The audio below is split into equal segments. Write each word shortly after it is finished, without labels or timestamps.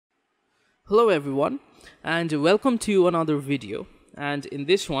Hello everyone, and welcome to another video. And in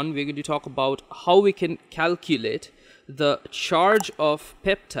this one we're going to talk about how we can calculate the charge of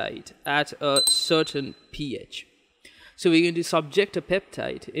peptide at a certain pH. So we're going to subject a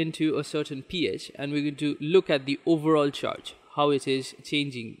peptide into a certain pH and we're going to look at the overall charge, how it is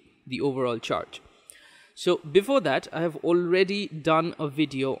changing the overall charge. So before that, I have already done a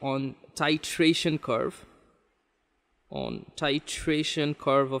video on titration curve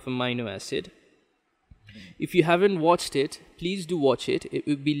of amino acid. If you haven't watched it, please do watch it. It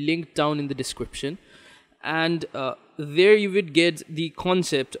will be linked down in the description, and there you would get the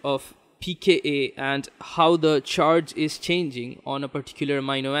concept of pKa and how the charge is changing on a particular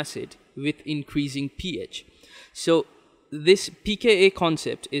amino acid with increasing pH. So this pKa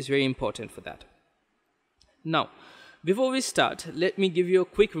concept is very important for that. Now, before we start, let me give you a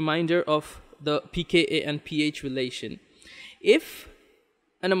quick reminder of the pKa and pH relation. If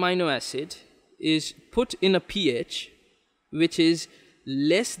an amino acid is put in a pH which is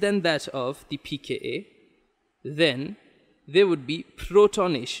less than that of the pKa, then there would be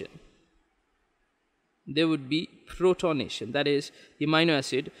protonation. That is, the amino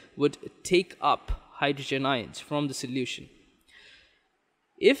acid would take up hydrogen ions from the solution.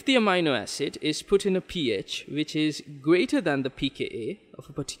 If the amino acid is put in a pH which is greater than the pKa of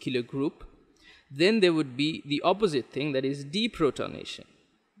a particular group, then there would be the opposite thing, that is deprotonation.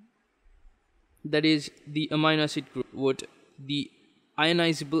 That is, the amino acid group would, the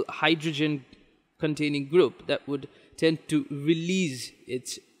ionizable hydrogen containing group, that would tend to release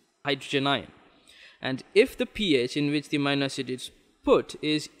its hydrogen ion. And if the pH in which the amino acid is put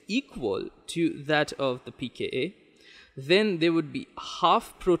is equal to that of the pKa, then there would be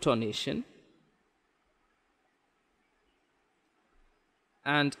half protonation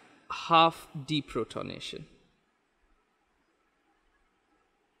and half deprotonation.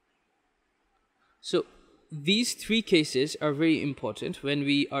 So these three cases are very important when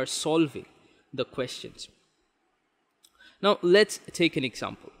we are solving the questions. Now let's take an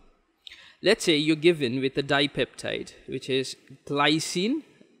example. Let's say you're given with a dipeptide which is glycine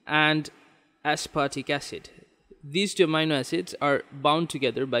and aspartic acid. These two amino acids are bound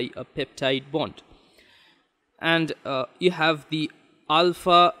together by a peptide bond, and you have the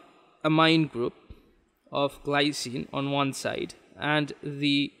alpha amine group of glycine on one side and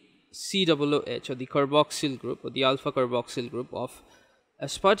the COOH, or the carboxyl group, or the alpha carboxyl group of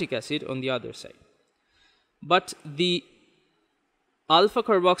aspartic acid on the other side. But the alpha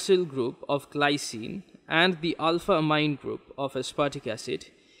carboxyl group of glycine and the alpha amine group of aspartic acid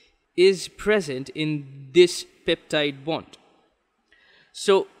is present in this peptide bond.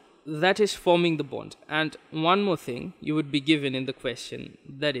 So that is forming the bond. And one more thing you would be given in the question,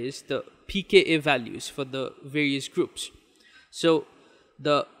 that is the pKa values for the various groups. So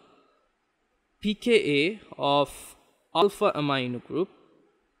the pKa of alpha amino group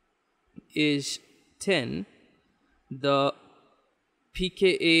is 10, the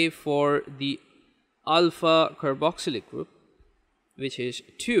pKa for the alpha carboxylic group, which is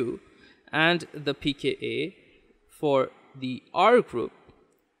 2, and the pKa for the R group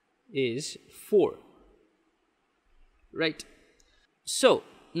is 4. Right? So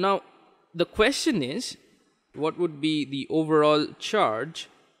now the question is, what would be the overall charge?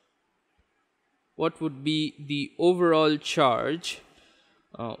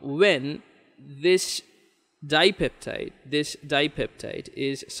 When this dipeptide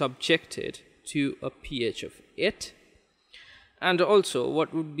is subjected to a pH of 8, and also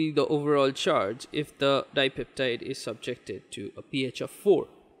what would be the overall charge if the dipeptide is subjected to a pH of 4?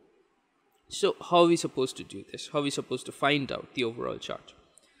 So how are we supposed to do this? How are we supposed to find out the overall charge?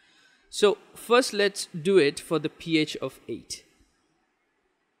 So first let's do it for the pH of 8.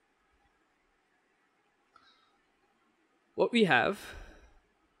 What we have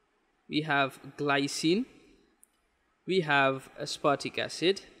glycine, we have aspartic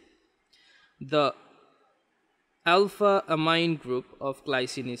acid, the alpha amine group of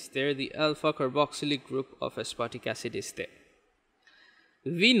glycine is there, the alpha carboxylic group of aspartic acid is there.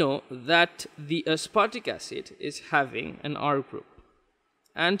 We know that the aspartic acid is having an R group,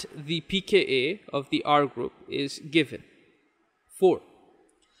 and the pKa of the R group is given 4.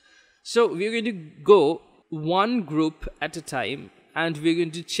 So we're going to go one group at a time, and we're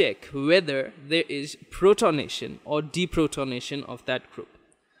going to check whether there is protonation or deprotonation of that group.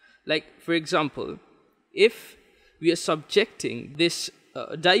 Like, for example, if we are subjecting this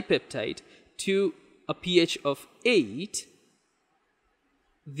dipeptide to a pH of 8,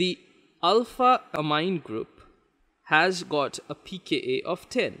 the alpha amine group has got a pKa of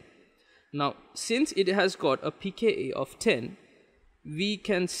 10. Now, since it has got a pKa of 10, we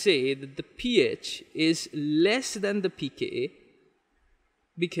can say that the pH is less than the pKa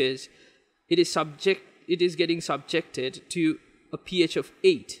because it is getting subjected to a pH of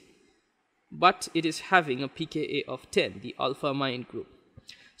 8, but it is having a pKa of 10, the alpha amine group.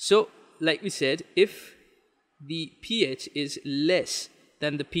 So like we said, if the pH is less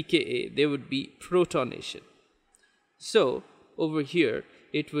than the pKa, there would be protonation. So over here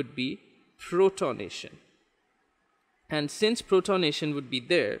it would be protonation, and since protonation would be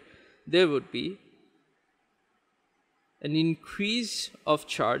there would be an increase of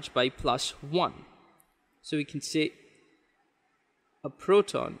charge by +1. So we can say a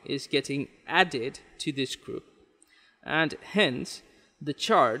proton is getting added to this group, and hence the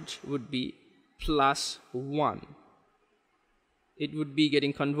charge would be +1. It would be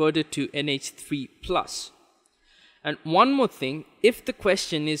getting converted to NH3+. And one more thing, if the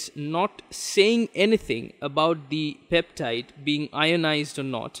question is not saying anything about the peptide being ionized or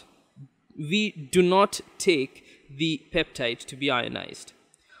not, we do not take the peptide to be ionized.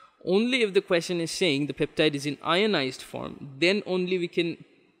 Only if the question is saying the peptide is in ionized form, then only we can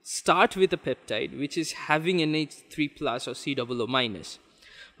start with a peptide which is having NH3+ or COO-.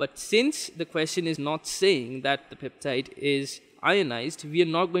 But since the question is not saying that the peptide is ionized, we are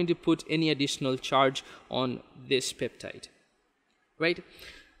not going to put any additional charge on this peptide, right?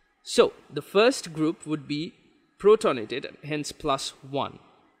 So the first group would be protonated, hence +1.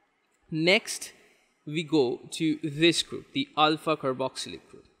 Next we go to this group, the alpha carboxylic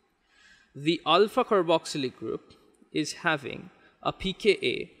group. The alpha carboxylic group is having a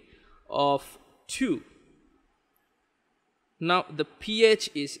pKa of 2. Now the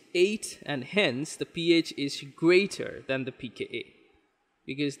pH is 8, and hence the pH is greater than the pKa,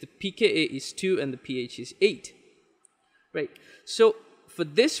 because the pKa is 2 and the pH is 8, right? So for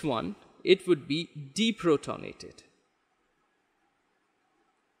this one it would be deprotonated,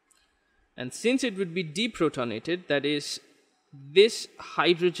 and since it would be deprotonated, that is, this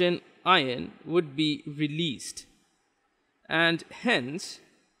hydrogen ion would be released, and hence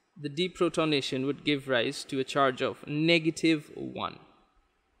the deprotonation would give rise to a charge of -1.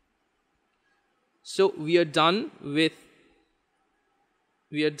 So we are done with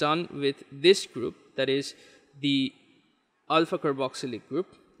this group, that is the alpha carboxylic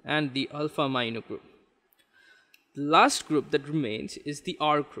group and the alpha amino group. The last group that remains is the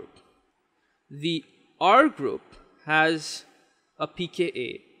R group. The R group has a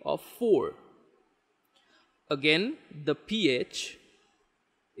pKa of 4. Again, the pH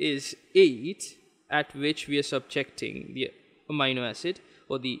is 8, at which we are subjecting the amino acid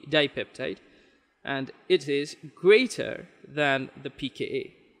or the dipeptide, and it is greater than the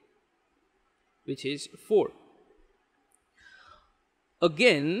pKa, which is 4.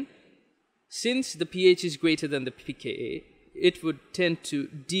 Again, since the pH is greater than the pKa, it would tend to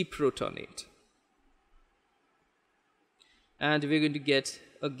deprotonate, and we're going to get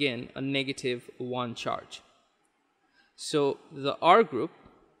again a -1 charge. So the R group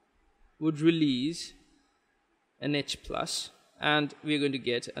would release an H+, and we're going to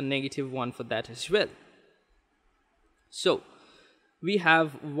get a -1 for that as well. So we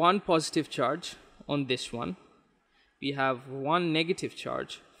have one positive charge on this one, we have one negative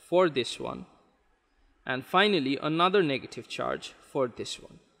charge for this one, and finally another negative charge for this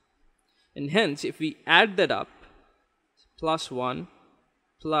one. And hence if we add that up, +1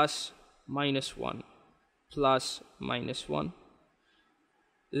 plus -1 plus -1,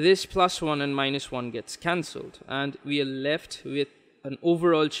 this +1 and -1 gets cancelled, and we are left with an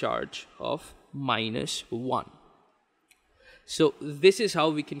overall charge of -1. So this is how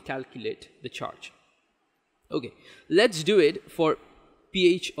we can calculate the charge. Okay, let's do it for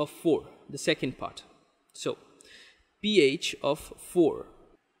pH of 4, the second part. So pH of 4.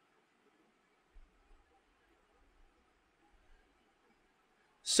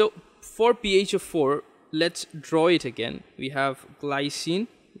 So for pH of 4, let's draw it again. We have glycine,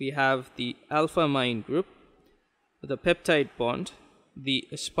 we have the alpha amine group, the peptide bond, the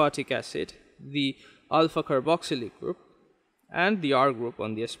aspartic acid, the alpha carboxylic group, and the R group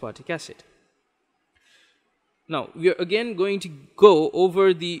on the aspartic acid. Now we are again going to go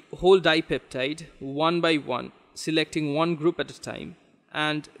over the whole dipeptide one by one, selecting one group at a time,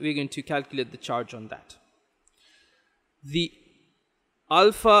 and we're going to calculate the charge on that. The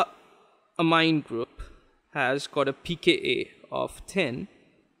alpha amine group has got a pKa of 10,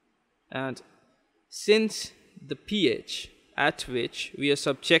 and since the pH at which we are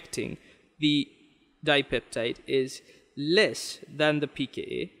subjecting the dipeptide is less than the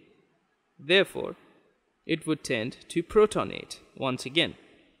pKa, therefore it would tend to protonate once again.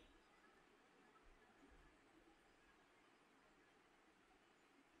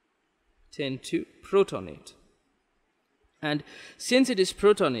 tend to protonate. And since it is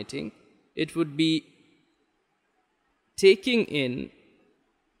protonating, it would be taking in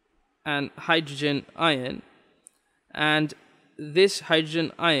an hydrogen ion, and this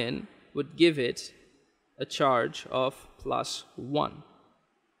hydrogen ion would give it a charge of +1.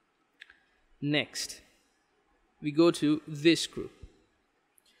 Next, we go to this group,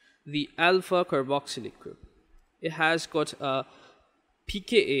 the alpha carboxylic group. It has got a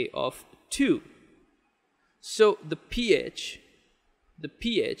pKa of 2. So the pH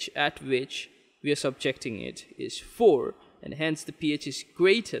at which we are subjecting it is 4, and hence the pH is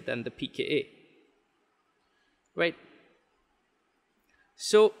greater than the pKa. Right?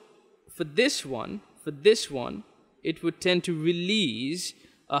 So for this one, it would tend to release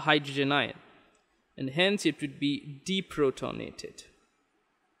a hydrogen ion, and hence it would be deprotonated.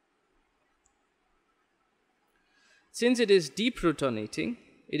 Since it is deprotonating,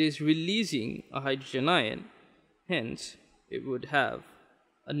 it is releasing a hydrogen ion, hence it would have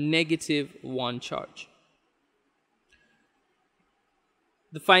a -1 charge.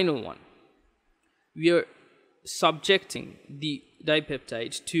 The final one, we are subjecting the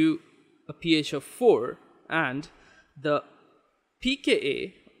dipeptide to a pH of 4, and the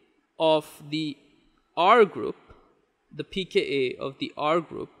pKa of the R group,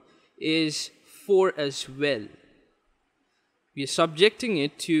 is 4 as well. We are subjecting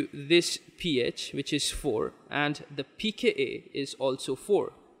it to this pH, which is 4, and the pKa is also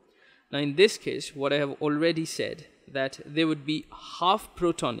 4. Now in this case, what I have already said, that there would be half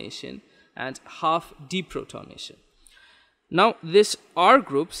protonation and half deprotonation. Now this R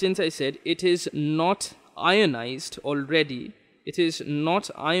group, since I said it is not ionized already, it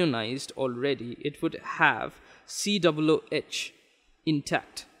would have COOH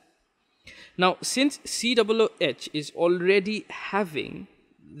intact. Now, since COOH is already having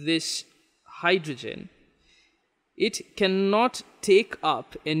this hydrogen, it cannot take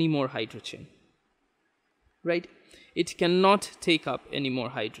up any more hydrogen. Right? It cannot take up any more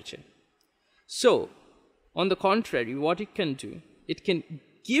hydrogen. So, on the contrary, what it can do, it can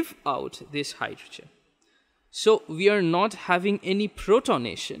give out this hydrogen. So, we are not having any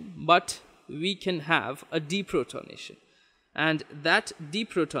protonation, but we can have a deprotonation. And that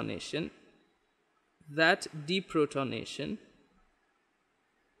deprotonation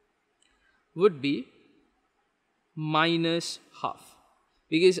would be -12,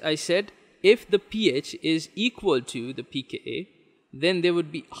 because I said if the pH is equal to the pKa, then there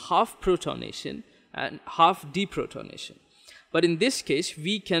would be half protonation and half deprotonation. But in this case,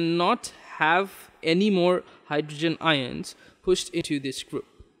 we cannot have any more hydrogen ions pushed into this group,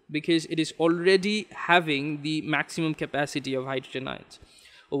 because it is already having the maximum capacity of hydrogen ions.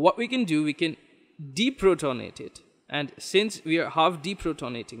 Well, what we can do, we can deprotonate it, and since we are half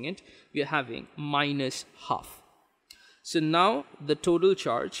deprotonating it, we are having -12. So now the total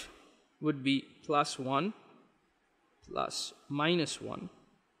charge would be +1 plus -1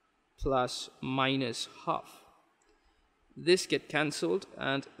 plus -12. This get cancelled,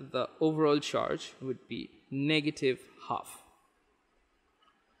 and the overall charge would be -12.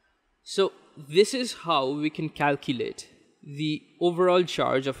 So this is how we can calculate the overall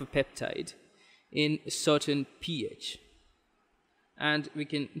charge of a peptide in a certain pH, and we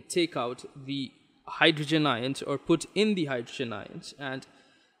can take out the hydrogen ions, or put in the hydrogen ions, and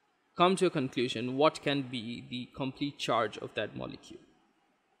come to a conclusion what can be the complete charge of that molecule.